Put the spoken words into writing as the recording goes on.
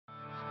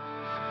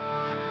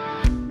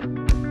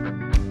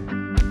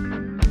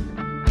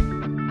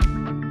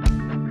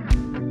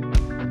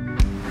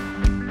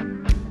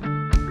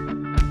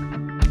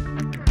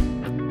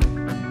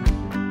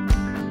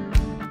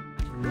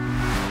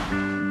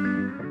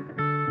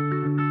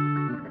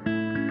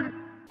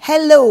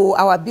Hello,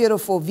 our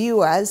beautiful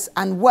viewers,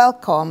 and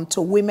welcome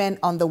to Women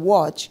on the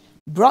Watch,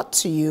 brought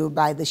to you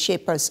by the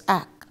Shapers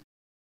Act.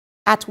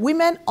 At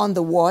Women on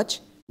the Watch,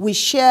 we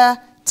share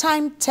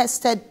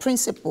time-tested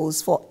principles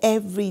for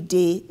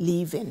everyday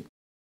living.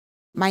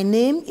 My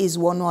name is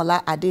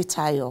Wonola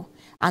Adetayo,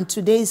 and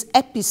today's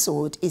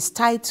episode is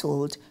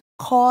titled,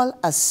 Call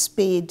a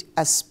Spade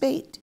a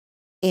Spade.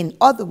 In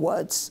other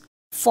words,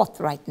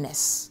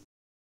 forthrightness.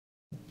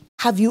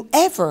 Have you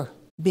ever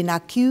been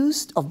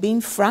accused of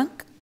being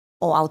frank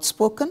or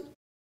outspoken?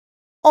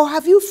 Or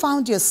have you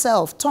found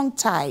yourself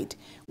tongue-tied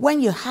when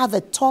you have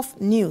a tough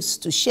news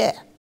to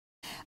share?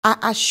 I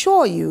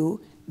assure you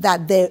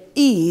that there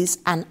is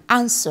an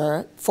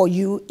answer for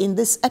you in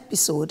this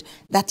episode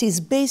that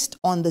is based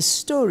on the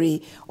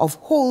story of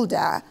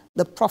Huldah,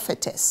 the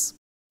prophetess.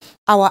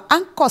 Our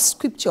anchor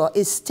scripture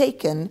is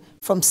taken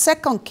from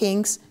 2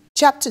 Kings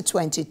chapter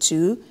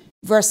 22,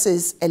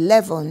 verses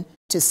 11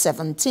 to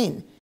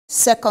 17.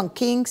 2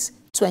 Kings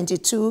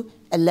 22,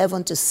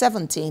 11 to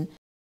 17.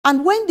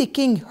 And when the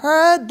king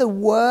heard the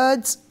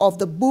words of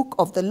the book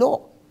of the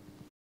law,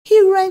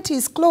 he rent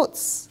his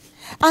clothes.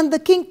 And the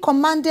king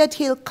commanded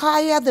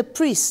Hilkiah the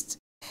priest,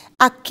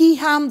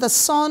 Ahikam the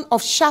son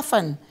of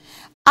Shaphan,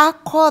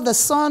 Achor the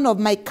son of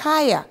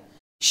Micaiah,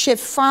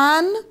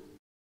 Shaphan,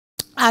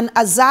 and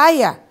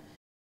Azariah,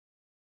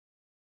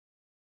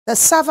 the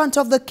servant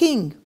of the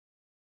king,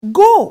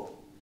 go,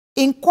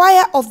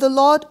 inquire of the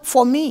Lord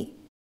for me,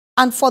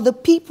 and for the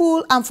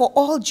people and for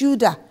all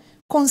Judah,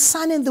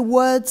 concerning the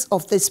words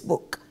of this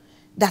book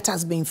that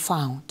has been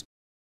found.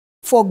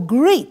 For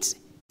great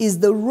is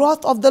the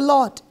wrath of the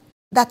Lord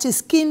that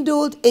is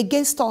kindled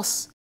against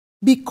us,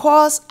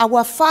 because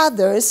our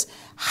fathers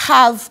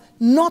have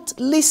not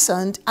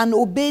listened and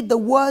obeyed the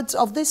words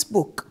of this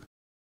book,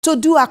 to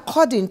do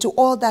according to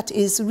all that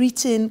is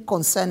written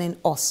concerning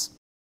us.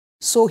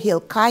 So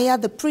Hilkiah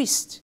the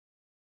priest,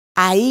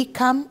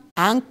 Ahikam,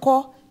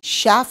 Achor,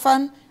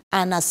 Shaphan,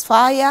 and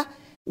Azariah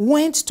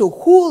went to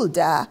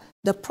Huldah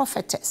the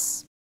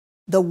prophetess,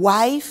 the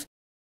wife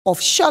of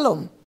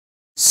Shallum,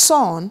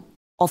 son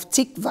of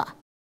Tikvah,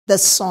 the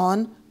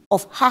son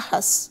of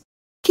Ahaz,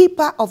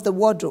 keeper of the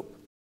wardrobe.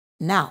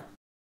 Now,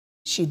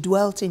 she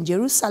dwelt in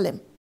Jerusalem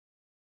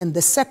in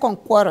the second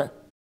quarter,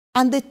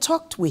 and they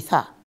talked with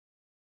her.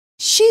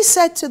 She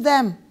said to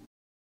them,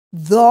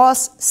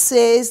 Thus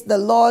says the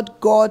Lord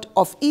God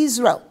of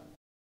Israel,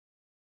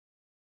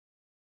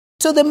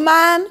 to the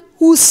man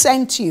who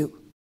sent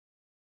you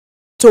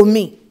to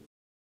me,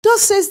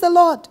 Thus says the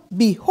Lord,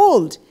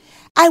 Behold,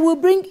 I will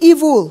bring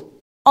evil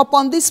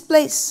upon this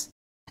place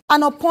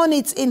and upon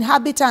its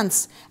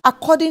inhabitants,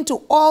 according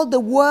to all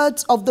the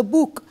words of the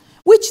book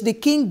which the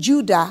king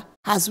Judah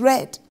has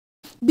read,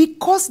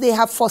 because they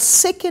have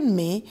forsaken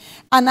me,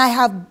 and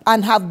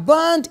have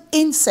burned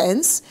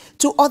incense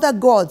to other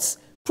gods,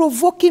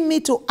 provoking me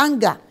to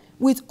anger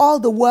with all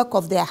the work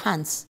of their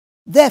hands.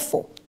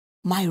 Therefore,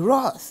 my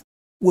wrath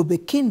will be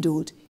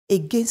kindled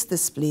against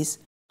this place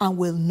and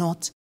will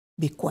not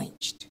be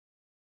quenched.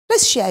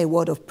 Let's share a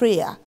word of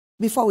prayer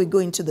before we go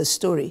into the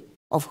story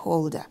of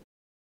Huldah.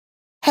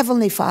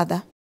 Heavenly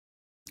Father,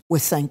 we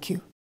thank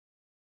you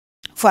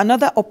for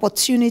another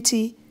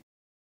opportunity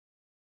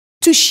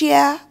to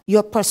share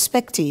your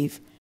perspective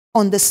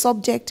on the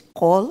subject,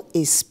 Call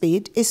a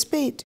Spade a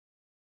Spade.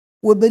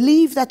 We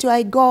believe that you are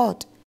a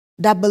God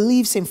that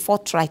believes in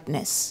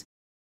forthrightness.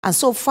 And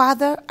so,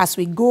 Father, as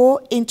we go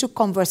into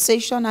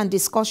conversation and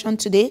discussion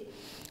today,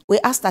 we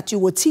ask that you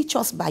will teach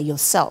us by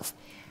yourself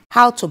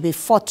how to be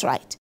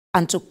forthright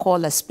and to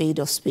call a spade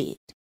a spade.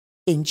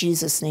 In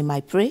Jesus' name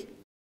I pray.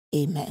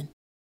 Amen.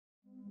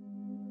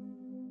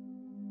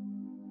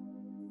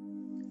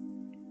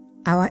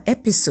 Our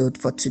episode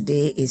for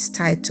today is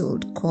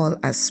titled, Call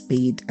a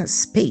Spade a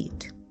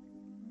Spade.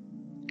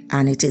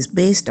 And it is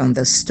based on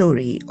the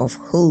story of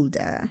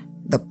Huldah,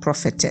 the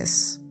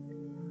prophetess.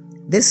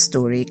 This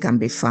story can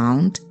be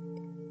found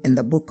in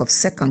the book of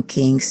 2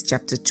 Kings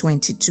chapter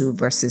 22,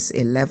 verses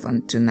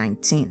 11 to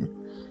 19.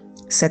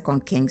 2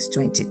 Kings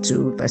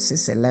 22,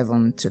 verses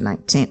 11 to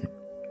 19.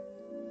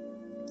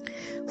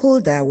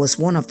 Huldah was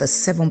one of the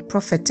 7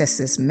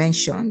 prophetesses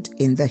mentioned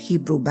in the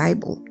Hebrew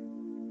Bible.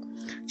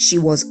 She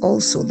was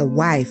also the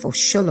wife of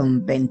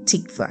Shallum ben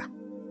Tikvah.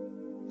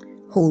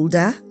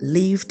 Huldah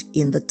lived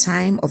in the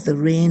time of the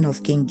reign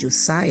of King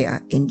Josiah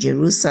in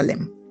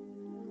Jerusalem.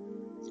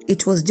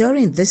 It was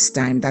during this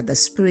time that the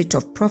spirit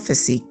of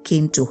prophecy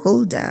came to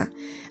Huldah,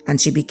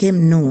 and she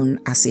became known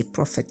as a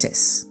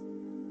prophetess.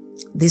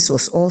 This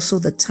was also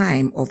the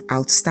time of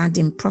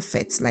outstanding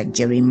prophets like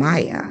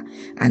Jeremiah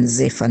and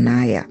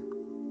Zephaniah.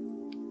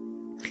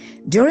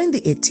 During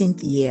the 18th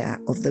year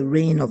of the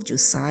reign of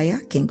Josiah,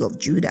 king of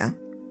Judah,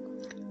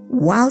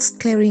 whilst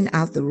clearing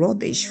out the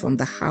rubbish from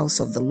the house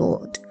of the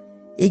Lord,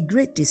 a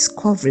great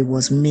discovery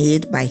was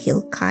made by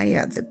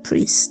Hilkiah the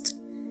priest.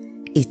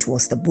 It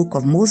was the book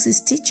of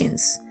Moses'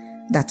 teachings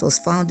that was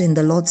found in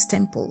the Lord's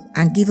temple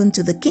and given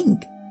to the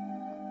king.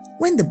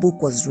 When the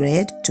book was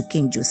read to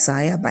King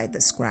Josiah by the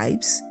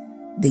scribes,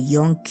 the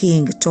young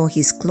king tore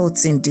his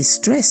clothes in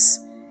distress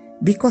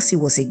because he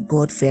was a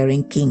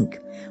God-fearing king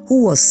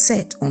who was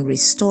set on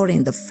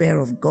restoring the fear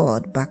of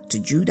God back to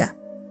Judah.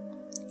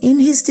 In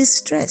his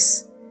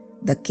distress,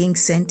 the king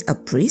sent a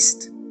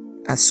priest,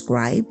 a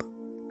scribe,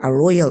 a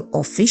royal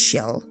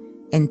official,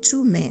 and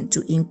 2 men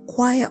to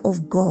inquire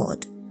of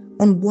God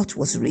on what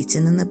was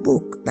written in the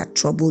book that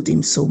troubled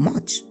him so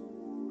much.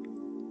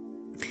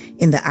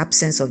 In the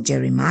absence of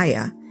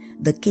Jeremiah,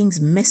 the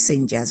king's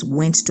messengers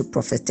went to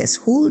prophetess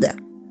Huldah,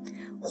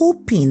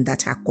 hoping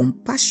that her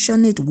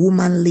compassionate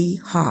womanly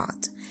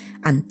heart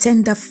and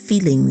tender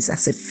feelings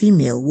as a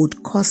female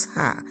would cause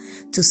her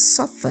to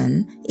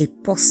soften a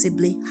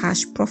possibly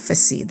harsh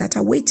prophecy that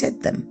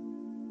awaited them.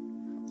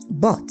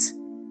 But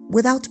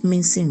without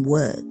mincing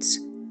words,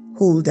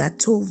 Huldah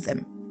told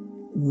them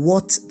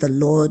what the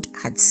Lord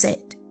had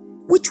said,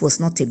 which was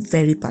not a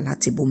very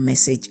palatable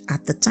message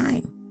at the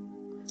time.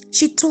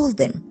 She told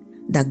them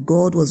that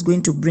God was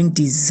going to bring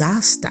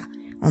disaster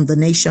on the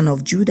nation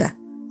of Judah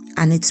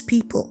and its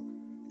people,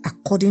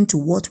 according to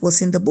what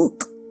was in the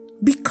book,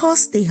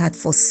 because they had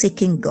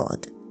forsaken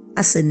God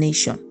as a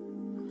nation.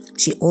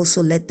 She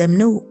also let them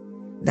know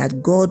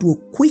that God will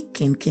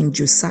quicken King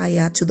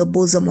Josiah to the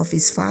bosom of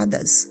his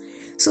fathers,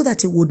 so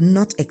that he would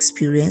not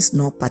experience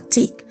nor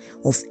partake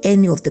of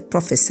any of the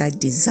prophesied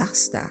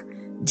disaster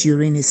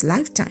during his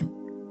lifetime.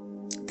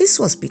 This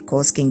was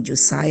because King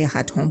Josiah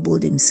had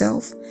humbled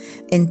himself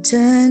and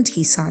turned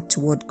his heart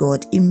toward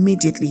God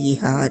immediately he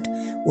heard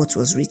what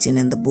was written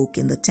in the book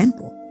in the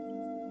temple.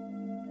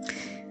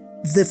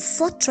 The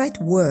forthright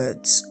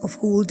words of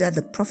Huldah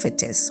the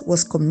prophetess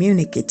was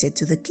communicated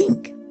to the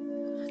king,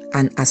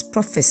 and as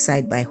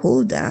prophesied by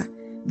Huldah,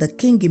 the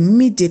king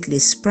immediately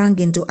sprang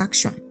into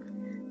action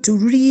to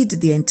rid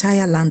the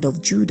entire land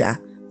of Judah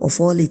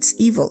of all its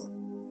evil.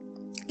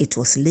 It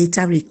was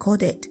later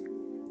recorded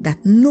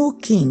that no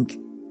king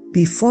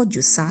before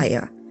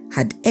Josiah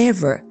had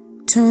ever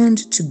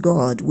turned to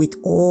God with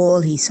all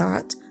his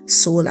heart,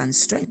 soul, and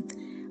strength,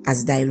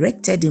 as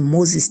directed in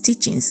Moses'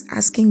 teachings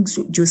as King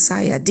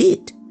Josiah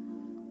did.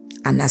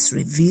 And as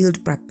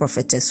revealed by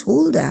prophetess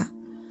Huldah,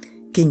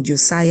 King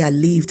Josiah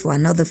lived for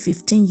another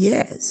 15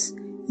 years,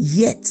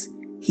 yet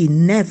he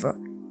never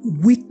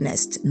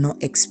witnessed nor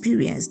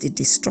experienced the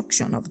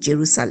destruction of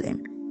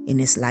Jerusalem in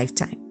his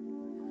lifetime.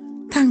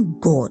 Thank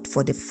God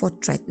for the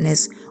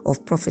forthrightness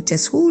of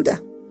prophetess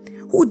Huldah,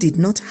 who did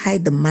not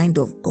hide the mind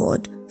of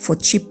God for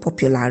cheap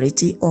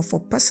popularity or for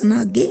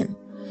personal gain.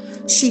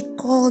 She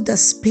called a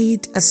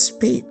spade a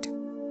spade.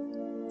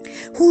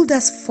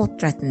 Huldah's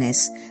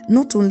forthrightness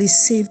not only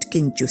saved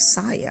King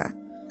Josiah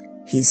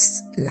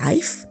his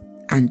life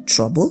and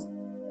trouble,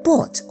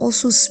 but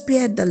also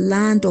spared the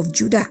land of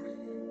Judah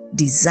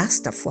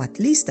disaster for at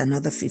least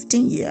another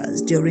 15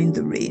 years during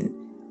the reign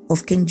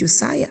of King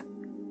Josiah.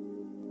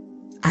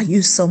 Are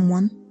you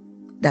someone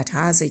that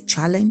has a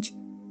challenge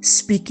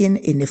speaking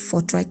in a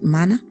forthright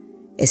manner,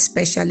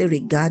 especially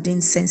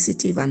regarding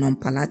sensitive and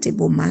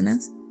unpalatable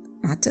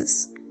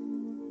matters?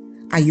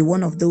 Are you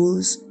one of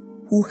those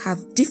who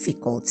have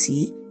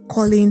difficulty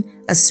calling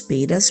a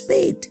spade a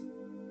spade?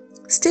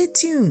 Stay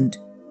tuned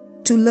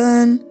to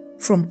learn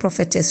from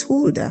prophetess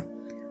Huldah,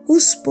 who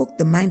spoke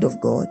the mind of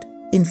God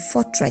in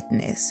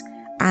forthrightness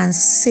and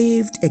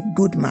saved a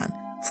good man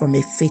from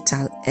a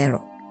fatal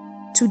error.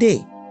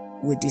 Today,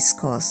 we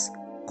discuss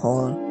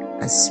call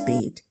a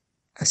spade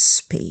a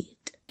spade.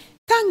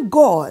 Thank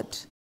God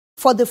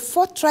for the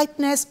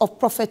forthrightness of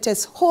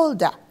prophetess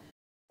Huldah,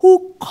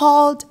 who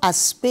called a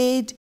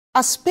spade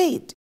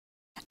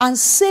and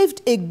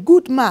saved a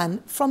good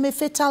man from a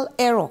fatal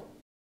error.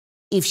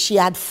 If she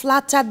had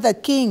flattered the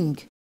king,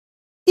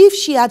 if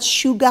she had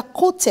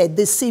sugar-coated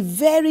the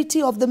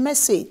severity of the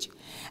message,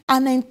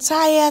 an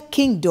entire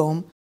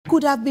kingdom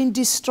could have been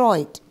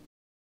destroyed.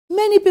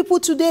 Many people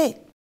today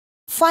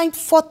find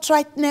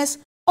forthrightness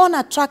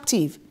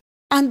unattractive,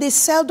 and they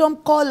seldom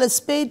call a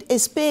spade a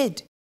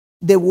spade.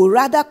 They would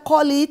rather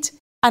call it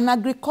an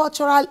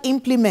agricultural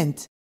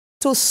implement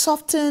to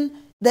soften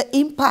the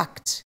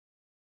impact.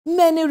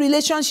 Many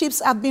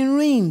relationships have been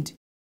ruined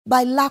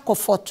by lack of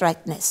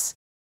forthrightness.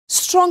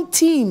 Strong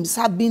teams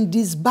have been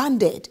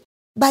disbanded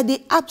by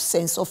the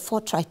absence of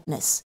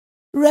forthrightness.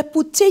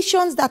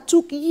 Reputations that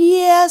took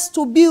years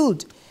to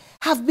build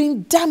have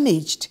been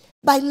damaged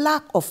by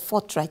lack of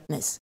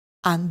forthrightness.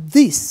 And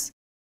this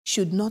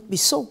should not be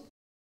so.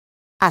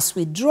 As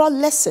we draw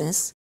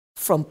lessons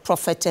from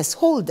prophetess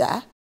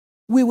Huldah,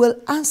 we will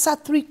answer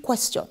 3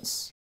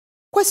 questions.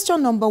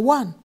 Question number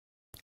 1,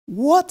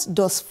 what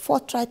does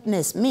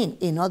forthrightness mean?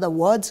 In other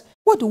words,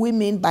 what do we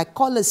mean by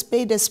call a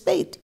spade a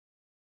spade?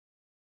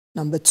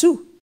 Number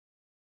 2,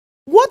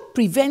 what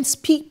prevents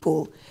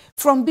people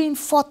from being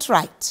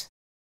forthright?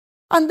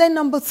 And then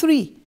number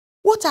 3,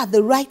 what are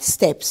the right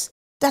steps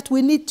that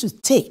we need to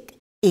take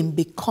in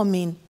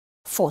becoming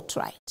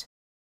forthright?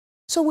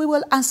 So we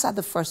will answer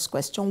the first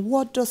question.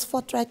 What does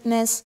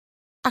forthrightness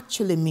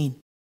actually mean?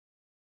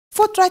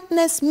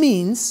 Forthrightness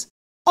means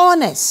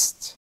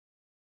honest,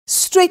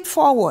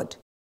 straightforward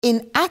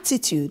in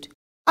attitude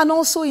and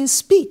also in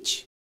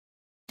speech.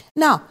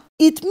 Now,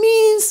 it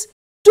means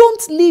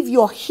don't leave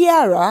your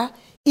hearer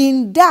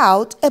in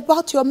doubt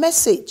about your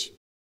message.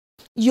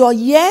 Your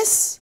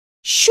yes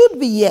should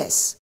be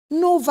yes.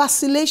 No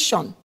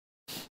vacillation.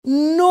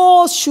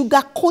 No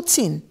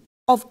sugarcoating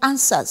of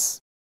answers.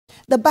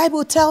 The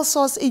Bible tells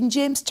us in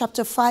James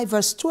chapter 5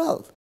 verse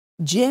 12.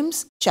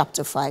 James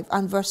chapter 5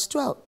 and verse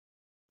 12.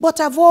 But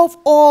above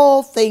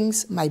all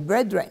things, my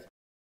brethren,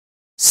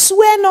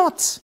 swear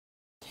not,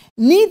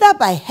 neither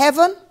by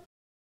heaven,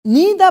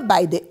 neither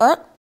by the earth,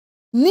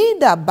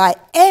 neither by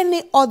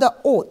any other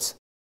oath,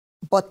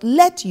 but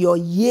let your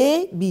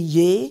yea be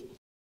yea,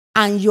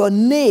 and your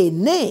nay,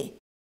 nay,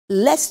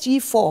 lest ye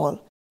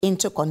fall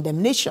into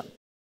condemnation.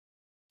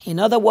 In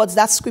other words,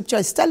 that scripture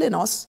is telling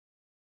us,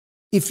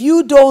 if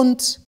you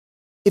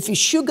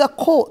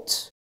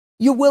sugarcoat,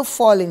 you will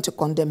fall into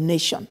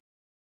condemnation.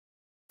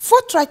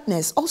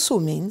 Forthrightness also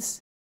means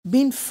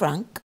being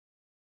frank,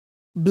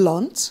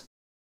 blunt,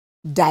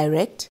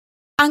 direct,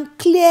 and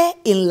clear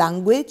in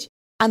language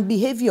and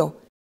behavior,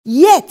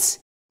 yet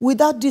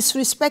without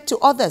disrespect to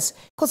others.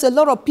 Because a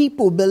lot of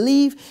people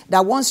believe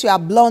that once you are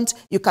blunt,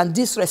 you can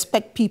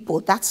disrespect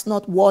people. That's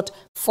not what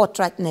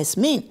forthrightness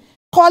means.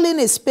 Calling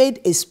a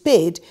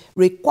spade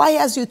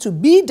requires you to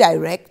be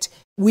direct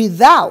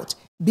without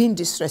being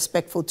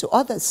disrespectful to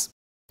others.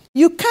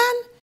 You can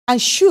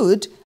and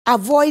should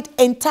avoid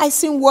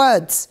enticing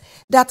words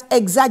that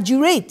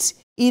exaggerate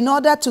in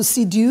order to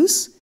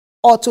seduce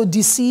or to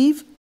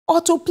deceive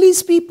or to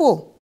please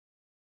people.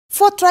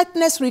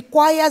 Forthrightness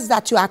requires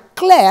that you are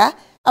clear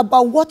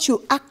about what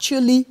you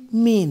actually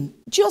mean,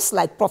 just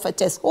like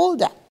Prophetess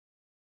Huldah.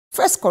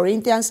 1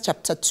 Corinthians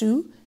chapter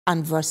 2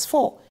 and verse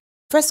 4.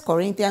 1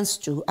 Corinthians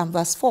 2 and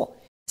verse 4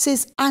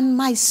 says, and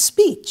my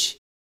speech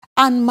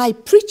and my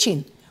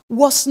preaching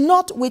was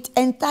not with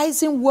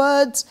enticing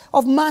words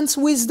of man's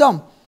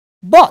wisdom,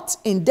 but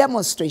in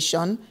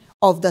demonstration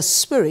of the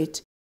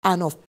Spirit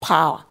and of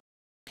power.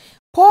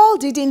 Paul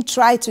didn't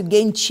try to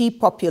gain cheap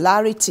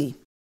popularity.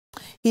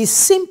 He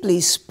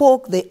simply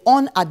spoke the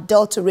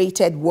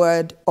unadulterated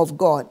word of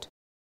God.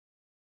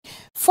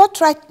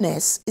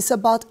 Forthrightness is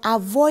about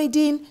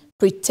avoiding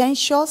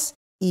pretentious,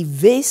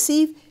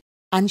 evasive,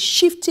 and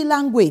shifty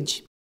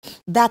language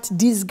that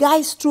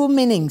disguise true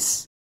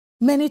meanings.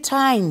 Many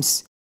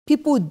times,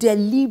 people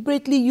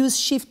deliberately use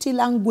shifty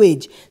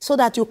language so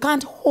that you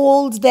can't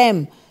hold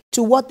them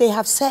to what they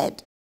have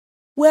said.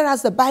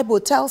 Whereas the Bible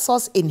tells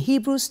us in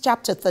Hebrews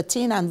chapter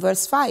 13 and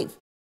verse 5.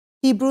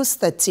 Hebrews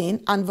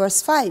 13 and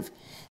verse 5.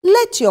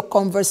 Let your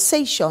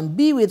conversation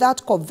be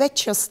without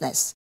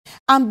covetousness,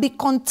 and be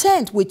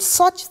content with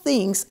such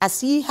things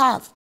as ye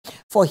have.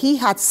 For he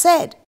had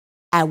said,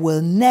 I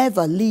will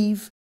never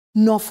leave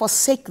nor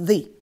forsake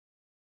thee.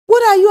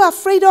 What are you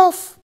afraid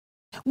of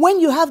when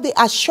you have the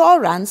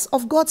assurance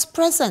of God's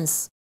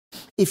presence?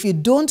 If you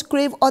don't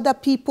crave other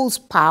people's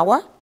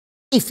power,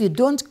 if you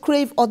don't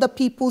crave other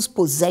people's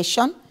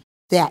possession,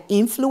 their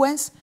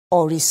influence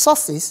or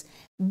resources,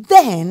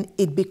 then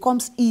it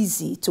becomes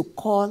easy to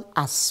call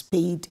a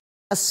spade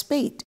a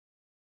spade.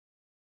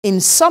 In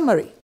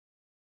summary,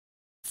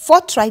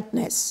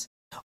 forthrightness,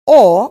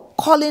 or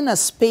calling a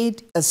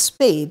spade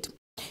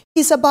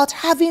is about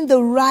having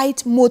the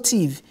right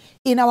motive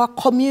in our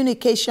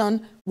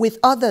communication with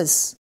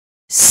others,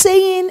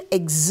 saying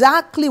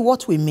exactly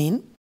what we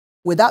mean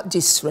without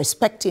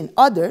disrespecting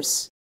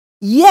others,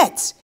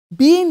 yet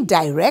being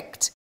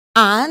direct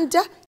and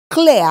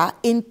clear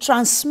in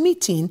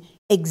transmitting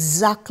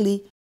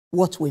exactly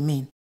what we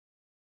mean.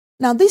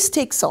 Now, this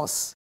takes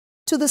us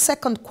to the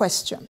second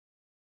question.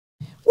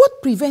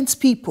 What prevents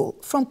people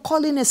from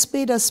calling a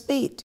spade a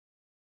spade?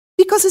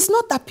 Because it's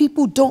not that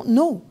people don't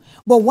know,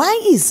 but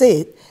why is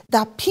it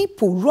that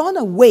people run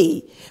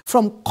away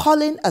from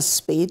calling a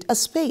spade a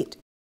spade?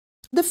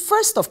 The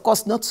first, of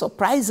course, not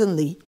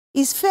surprisingly,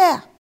 is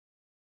fear.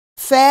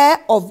 Fear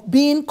of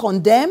being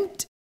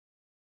condemned,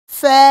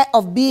 fear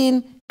of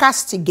being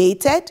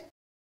castigated,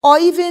 or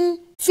even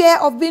fear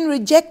of being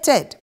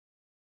rejected.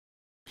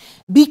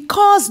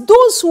 Because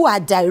those who are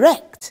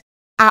direct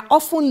are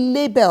often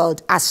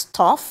labeled as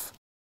tough,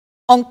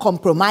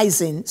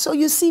 uncompromising. So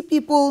you see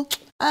people,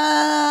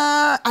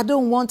 I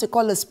don't want to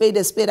call a spade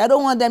a spade. I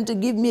don't want them to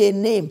give me a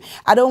name.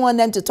 I don't want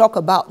them to talk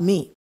about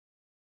me.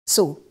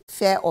 So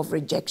fear of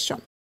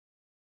rejection.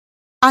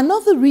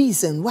 Another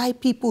reason why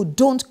people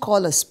don't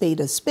call a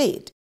spade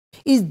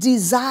is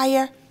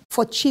desire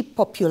for cheap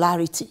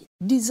popularity.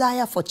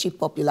 Desire for cheap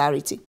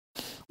popularity.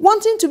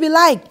 Wanting to be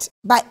liked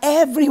by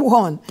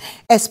everyone,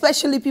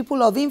 especially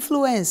people of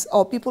influence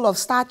or people of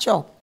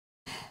stature.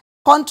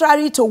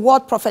 Contrary to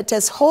what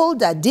Prophetess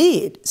Huldah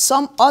did,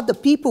 some other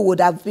people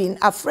would have been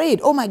afraid.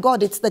 Oh my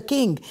God, it's the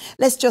king.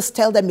 Let's just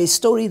tell them a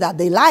story that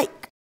they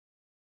like.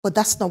 But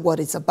that's not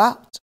what it's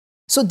about.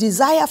 So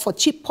desire for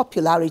cheap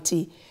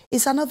popularity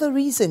is another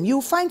reason.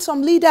 You'll find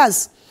some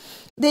leaders,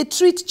 they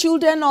treat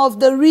children of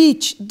the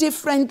rich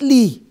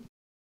differently.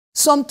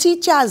 Some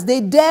teachers,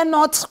 they dare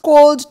not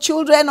scold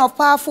children of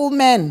powerful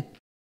men.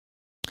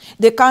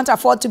 They can't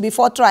afford to be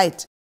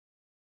forthright.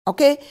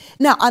 Okay?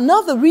 Now,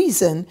 another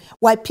reason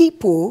why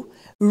people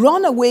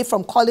run away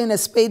from calling a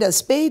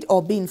spade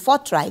or being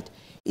forthright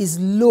is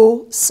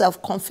low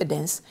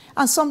self-confidence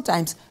and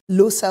sometimes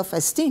low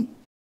self-esteem.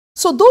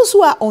 So those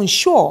who are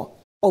unsure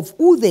of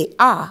who they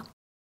are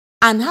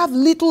and have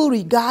little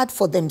regard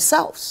for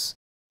themselves.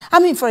 I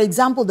mean, for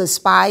example, the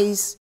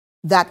spies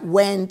that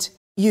went,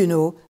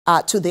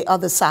 to the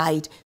other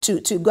side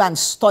to go and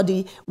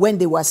study when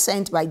they were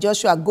sent by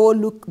Joshua. Go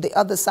look the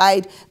other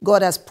side.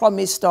 God has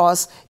promised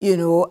us,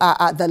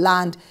 the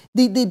land.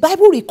 The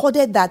Bible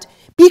recorded that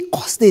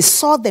because they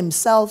saw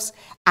themselves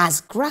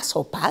as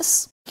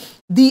grasshoppers,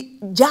 the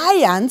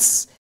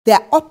giants, their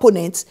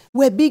opponents,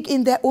 were big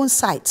in their own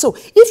sight. So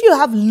if you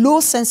have low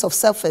sense of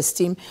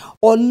self-esteem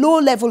or low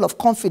level of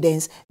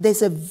confidence,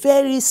 there's a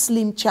very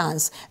slim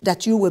chance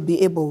that you will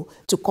be able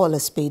to call a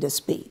spade a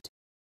spade.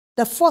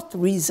 The fourth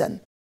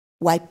reason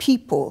why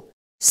people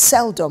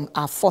seldom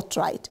are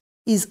forthright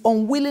is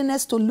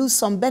unwillingness to lose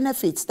some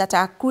benefits that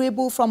are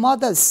accruable from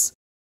others.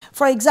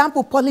 For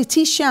example,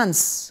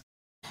 politicians.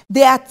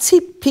 They are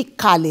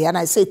typically, and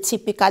I say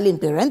typically in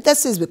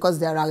parentheses because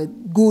there are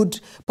good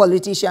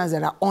politicians,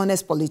 there are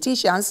honest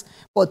politicians,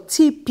 but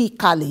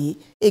typically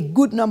a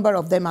good number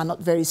of them are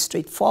not very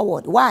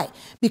straightforward. Why?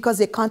 Because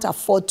they can't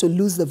afford to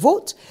lose the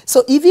vote.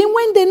 So even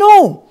when they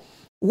know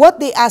what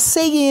they are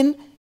saying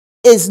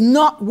is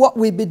not what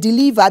will be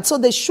delivered, so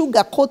they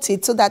sugarcoat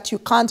it so that you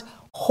can't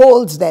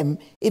hold them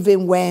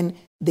even when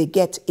they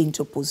get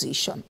into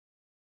position.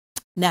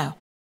 Now,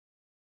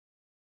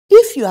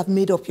 if you have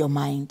made up your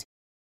mind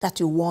that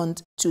you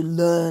want to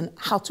learn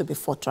how to be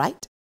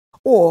forthright,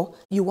 or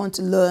you want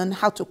to learn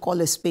how to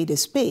call a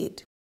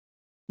spade,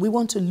 we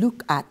want to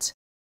look at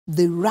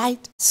the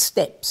right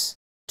steps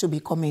to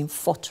becoming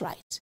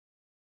forthright.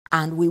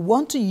 And we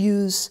want to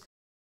use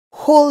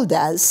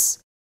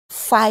Holder's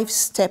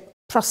 5-step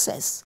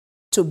process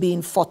to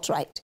being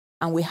forthright.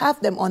 And we have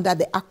them under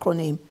the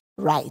acronym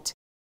RIGHT.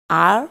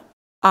 R-I-G-H-T.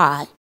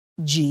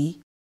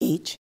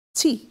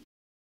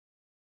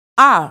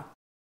 R,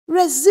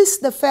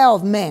 resist the fear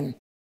of men.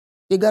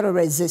 You got to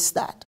resist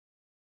that.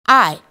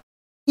 I,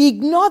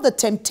 ignore the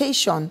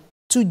temptation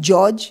to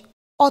judge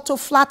or to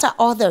flatter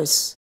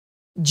others.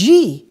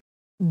 G,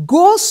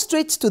 go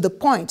straight to the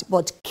point,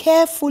 but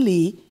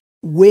carefully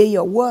weigh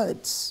your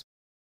words.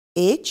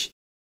 H,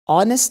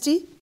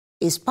 honesty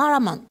is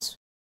paramount.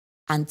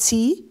 And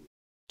T,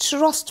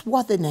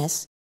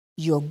 trustworthiness,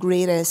 your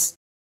greatest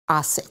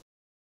asset.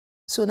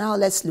 So now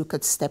let's look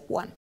at step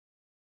 1.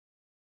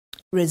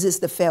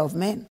 Resist the fear of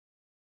men.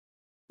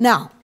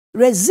 Now,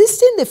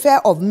 resisting the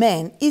fear of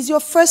men is your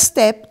first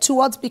step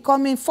towards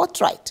becoming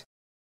forthright.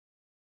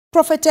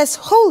 Prophetess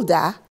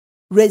Huldah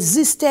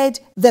resisted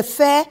the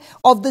fear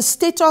of the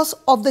status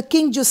of the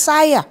King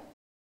Josiah.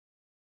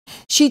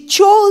 She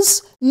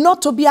chose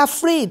not to be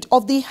afraid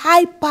of the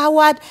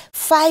high-powered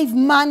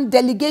 5-man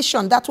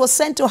delegation that was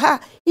sent to her,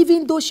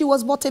 even though she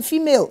was but a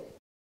female.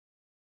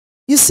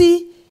 You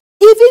see,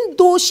 even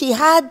though she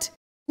had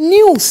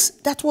news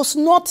that was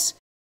not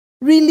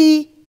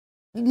really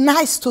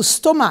nice to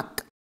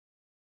stomach,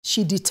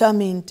 she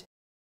determined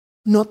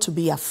not to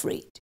be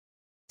afraid.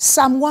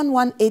 Psalm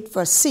 118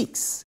 verse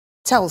 6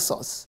 tells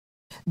us,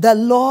 "The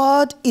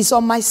Lord is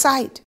on my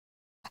side.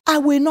 I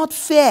will not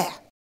fear.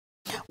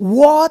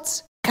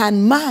 What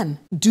can man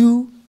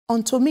do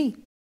unto me?"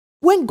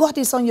 When God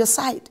is on your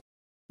side,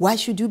 why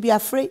should you be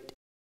afraid?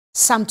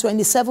 Psalm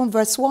 27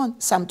 verse 1.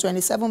 Psalm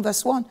 27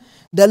 verse 1.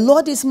 "The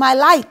Lord is my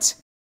light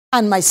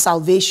and my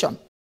salvation.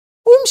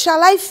 Whom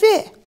shall I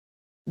fear?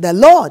 The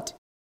Lord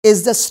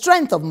is the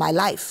strength of my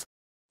life.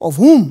 Of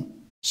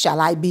whom shall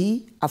I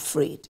be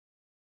afraid?"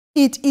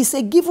 It is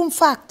a given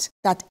fact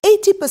that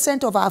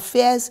 80% of our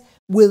fears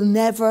will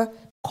never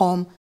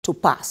come to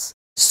pass.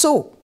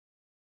 So,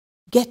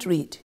 get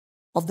rid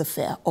of the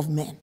fear of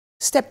men.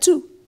 Step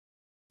 2,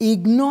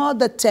 ignore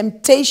the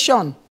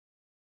temptation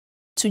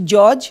to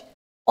judge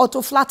or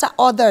to flatter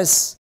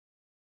others.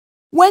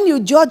 When you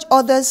judge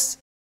others,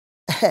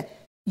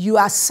 you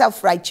are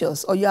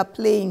self-righteous or you are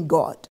playing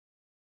God.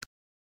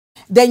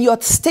 Then your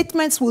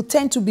statements will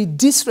tend to be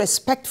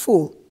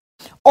disrespectful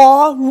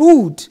or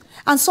rude,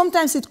 and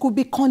sometimes it could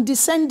be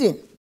condescending.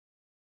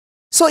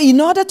 So in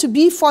order to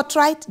be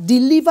forthright,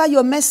 deliver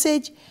your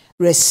message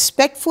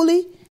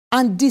respectfully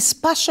and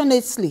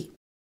dispassionately.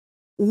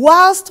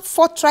 Whilst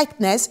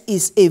forthrightness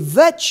is a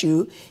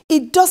virtue,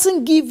 it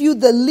doesn't give you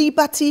the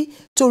liberty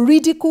to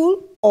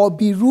ridicule or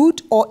be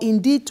rude or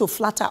indeed to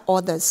flatter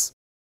others.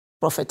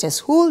 Prophetess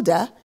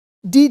Huldah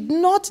did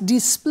not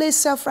display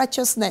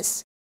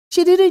self-righteousness.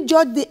 She didn't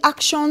judge the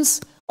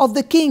actions of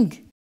the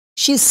king.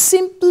 She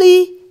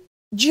simply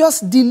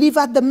just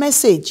delivered the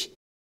message.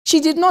 She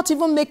did not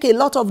even make a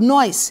lot of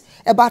noise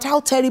about how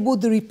terrible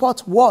the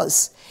report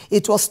was.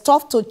 It was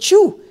tough to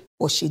chew,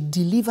 but she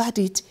delivered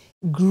it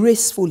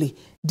gracefully,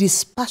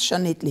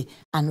 dispassionately,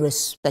 and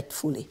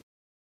respectfully.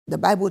 The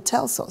Bible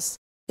tells us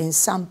in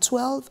Psalm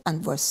 12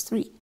 and verse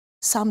 3,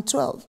 Psalm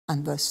 12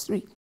 and verse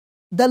 3,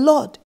 "The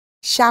Lord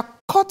shall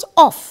cut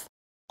off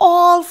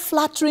all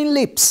flattering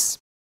lips,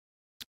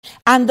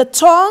 and the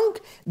tongue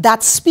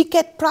that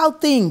speaketh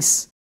proud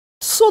things.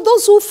 So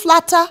those who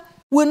flatter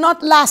will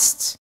not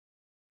last."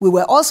 We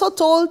were also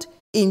told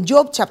In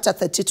Job chapter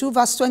 32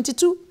 verse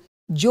 22,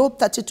 Job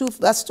 32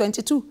 verse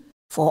 22,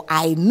 for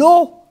I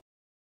know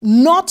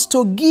not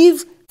to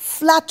give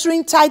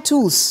flattering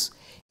titles.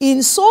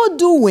 In so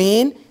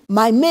doing,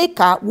 my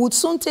maker would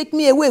soon take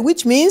me away,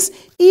 which means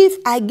if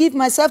I give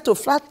myself to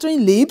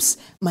flattering lips,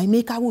 my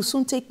maker will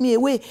soon take me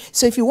away.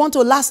 So if you want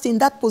to last in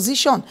that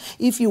position,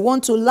 if you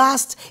want to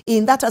last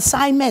in that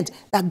assignment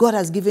that God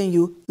has given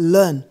you,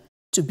 learn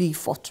to be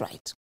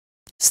forthright.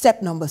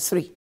 Step number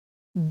 3,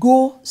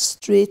 go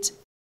straight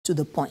to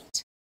the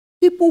point.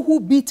 People who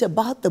beat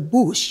about the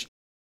bush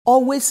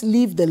always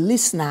leave the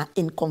listener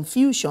in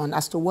confusion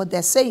as to what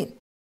they're saying.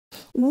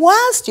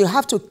 Whilst you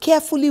have to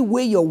carefully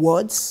weigh your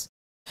words,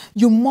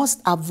 you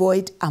must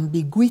avoid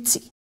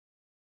ambiguity.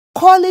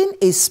 Calling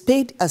a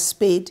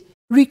spade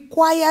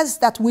requires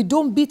that we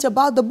don't beat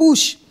about the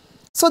bush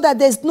so that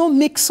there's no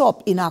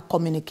mix-up in our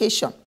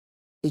communication.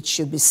 It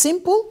should be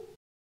simple,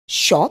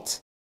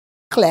 short,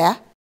 clear,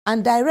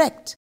 and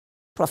direct.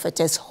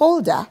 Prophetess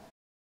Huldah,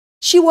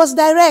 she was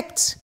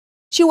direct.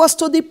 She was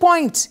to the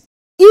point.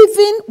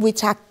 Even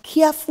with her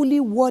carefully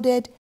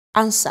worded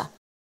answer,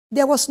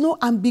 there was no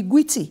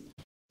ambiguity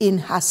in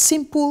her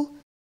simple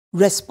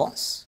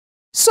response.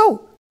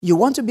 So, you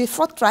want to be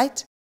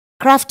forthright?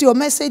 Craft your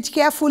message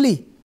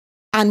carefully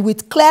and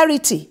with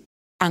clarity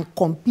and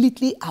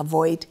completely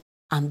avoid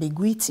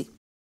ambiguity.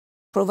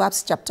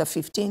 Proverbs chapter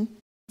 15,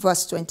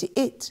 verse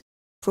 28.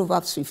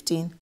 Proverbs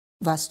 15,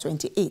 verse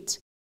 28.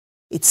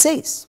 It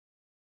says,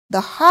 the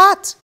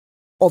heart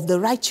of the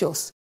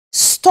righteous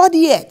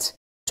studieth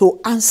to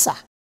answer,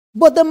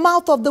 but the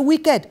mouth of the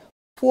wicked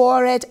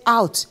poureth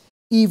out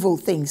evil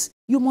things.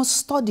 You must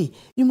study.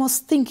 You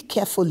must think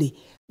carefully,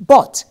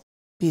 but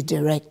be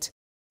direct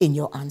in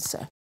your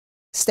answer.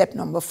 Step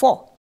number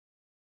 4,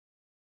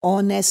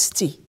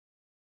 honesty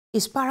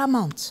is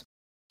paramount.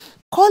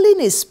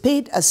 Calling a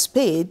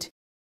spade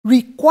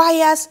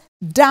requires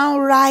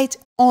downright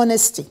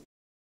honesty,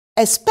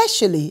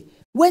 especially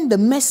when the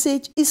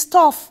message is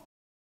tough.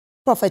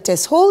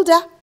 Prophetess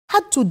Huldah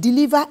had to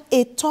deliver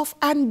a tough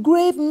and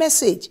grave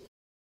message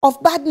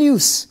of bad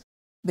news,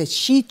 but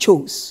she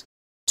chose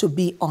to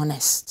be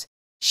honest.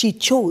 She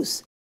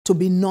chose to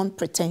be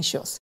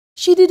non-pretentious.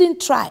 She didn't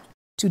try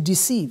to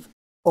deceive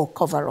or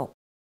cover up.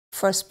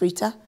 1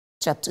 Peter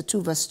chapter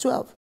 2 verse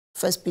 12.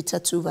 1 Peter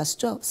 2 verse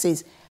 12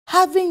 says,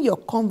 having your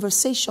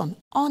conversation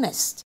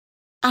honest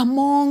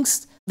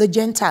amongst the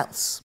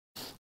Gentiles,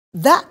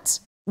 that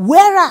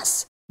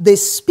whereas they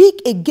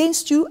speak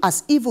against you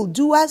as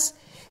evildoers,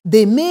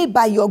 they may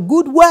by your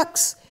good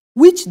works,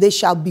 which they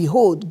shall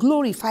behold,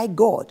 glorify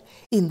God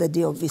in the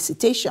day of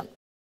visitation.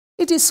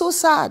 It is so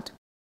sad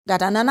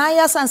that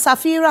Ananias and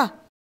Sapphira,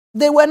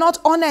 they were not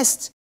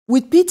honest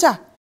with Peter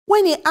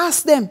when he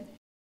asked them,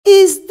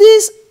 is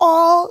this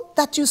all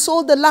that you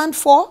sold the land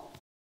for?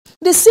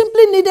 They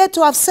simply needed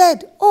to have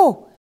said,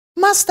 oh,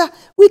 Master,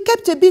 we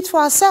kept a bit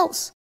for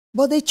ourselves.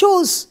 But they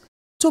chose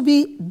to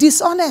be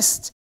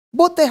dishonest.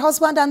 Both the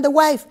husband and the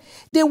wife,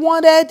 they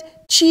wanted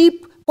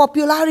cheap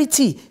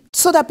popularity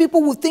so that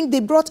people would think they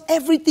brought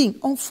everything.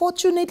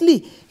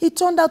 Unfortunately, it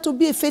turned out to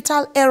be a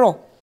fatal error.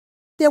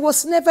 There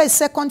was never a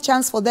second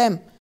chance for them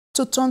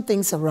to turn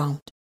things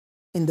around.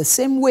 In the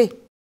same way,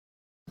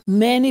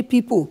 many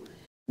people,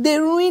 they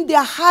ruin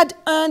their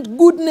hard-earned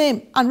good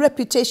name and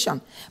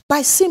reputation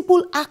by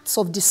simple acts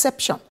of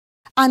deception,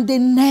 and they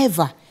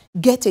never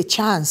get a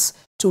chance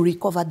to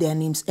recover their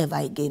names ever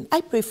again.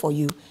 I pray for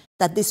you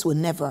that this will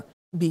never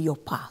be your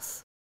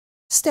path.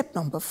 Step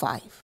number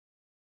 5,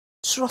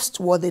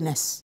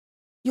 trustworthiness,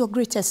 your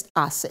greatest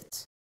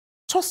asset.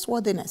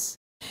 Trustworthiness.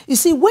 You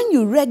see, when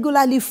you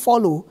regularly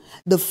follow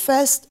the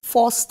first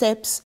 4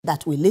 steps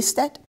that we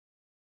listed,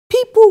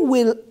 people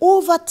will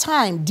over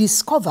time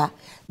discover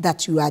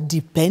that you are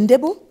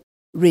dependable,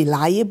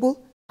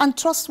 reliable, and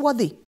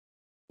trustworthy.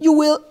 You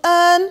will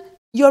earn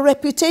your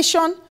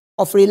reputation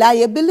of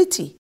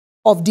reliability,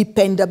 of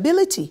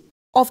dependability,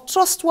 of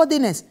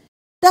trustworthiness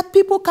that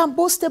people can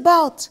boast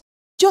about.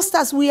 Just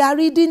as we are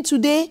reading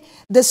today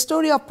the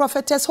story of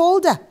Prophetess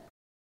Huldah.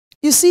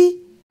 You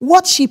see,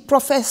 what she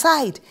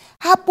prophesied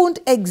happened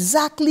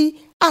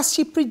exactly as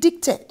she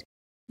predicted.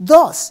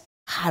 Thus,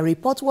 her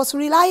report was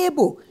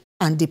reliable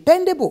and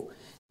dependable.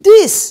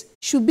 This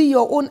should be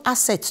your own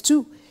asset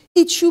too.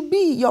 It should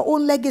be your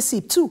own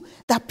legacy too,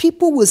 that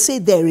people will say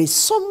there is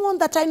someone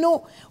that I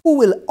know who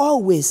will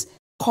always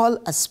call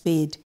a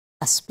spade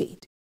a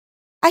spade.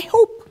 I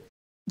hope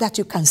that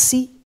you can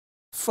see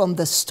from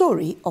the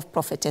story of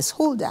Prophetess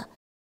Huldah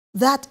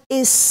that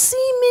a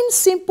seeming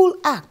simple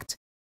act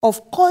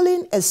of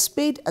calling a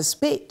spade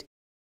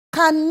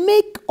can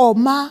make or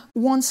mar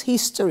one's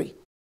history.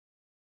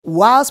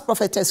 Whilst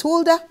Prophetess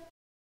Huldah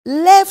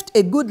left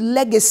a good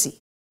legacy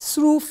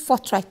through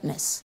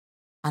forthrightness,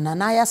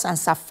 Ananias and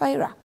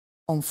Sapphira,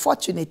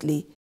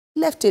 unfortunately,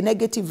 left a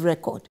negative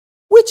record,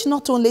 which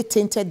not only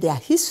tainted their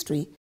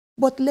history,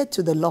 but led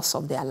to the loss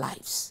of their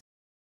lives.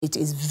 It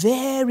is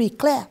very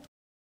clear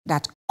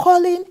that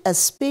calling a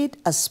spade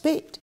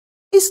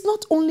is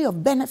not only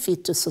of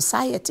benefit to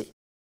society,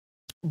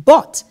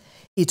 but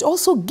it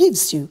also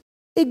gives you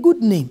a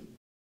good name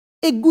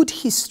a good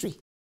history,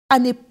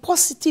 and a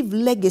positive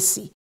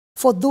legacy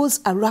for those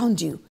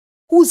around you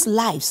whose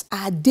lives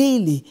are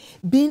daily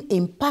being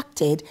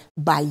impacted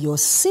by your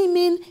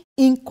seeming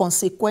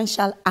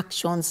inconsequential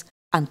actions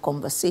and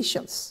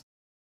conversations.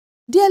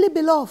 Dearly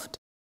beloved,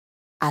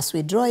 as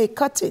we draw a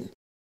curtain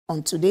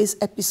on today's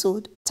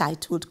episode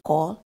titled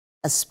Call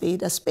a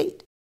Spade,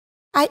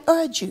 I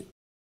urge you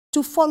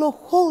to follow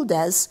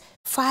Holder's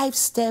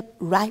 5-step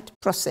right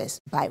process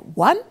by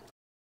 1.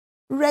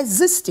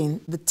 Resisting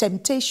the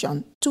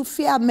temptation to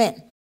fear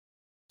men.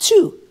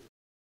 2.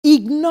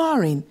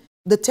 Ignoring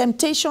the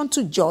temptation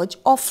to judge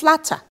or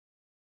flatter.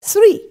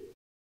 3.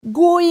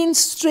 Going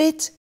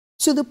straight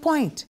to the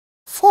point.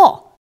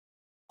 4.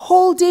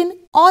 Holding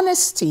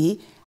honesty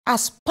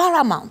as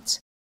paramount.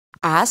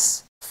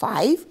 As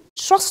 5.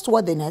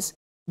 Trustworthiness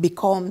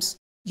becomes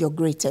your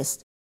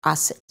greatest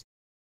asset.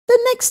 The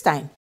next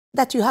time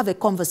that you have a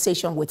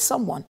conversation with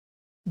someone,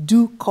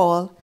 do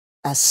call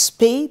a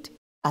spade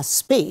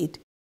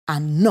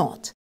and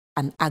not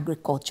an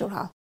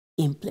agricultural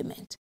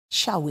implement.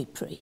 Shall we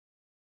pray?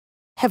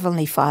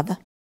 Heavenly Father,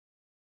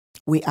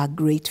 we are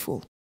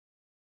grateful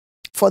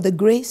for the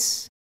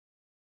grace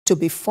to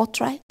be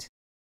forthright,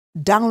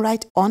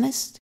 downright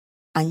honest,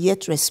 and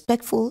yet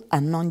respectful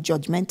and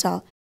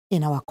non-judgmental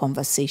in our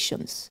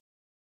conversations.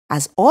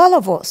 As all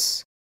of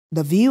us,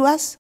 the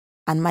viewers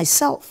and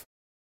myself,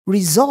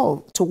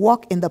 resolve to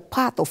walk in the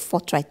path of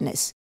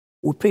forthrightness,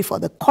 we pray for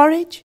the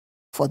courage,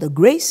 for the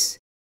grace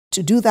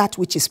to do that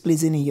which is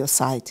pleasing in your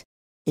sight.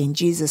 In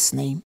Jesus'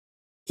 name,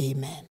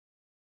 amen.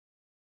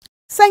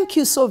 Thank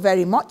you so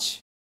very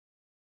much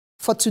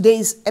for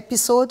today's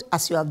episode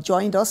as you have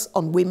joined us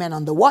on Women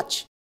on the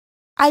Watch.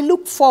 I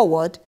look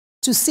forward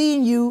to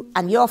seeing you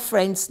and your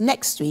friends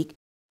next week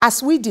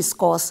as we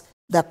discuss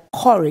the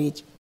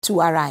courage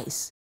to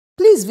arise.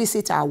 Please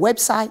visit our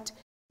website,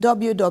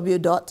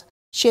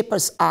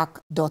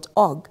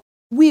 www.shapersarc.org.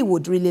 We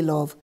would really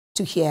love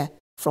to hear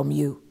from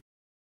you.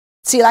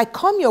 Till I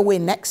come your way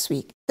next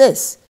week,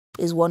 this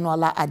is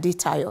Wonola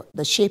Aditayo,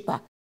 the Shaper,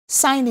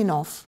 signing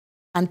off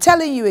and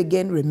telling you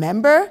again,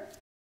 remember,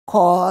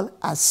 call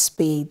a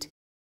spade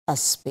a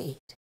spade.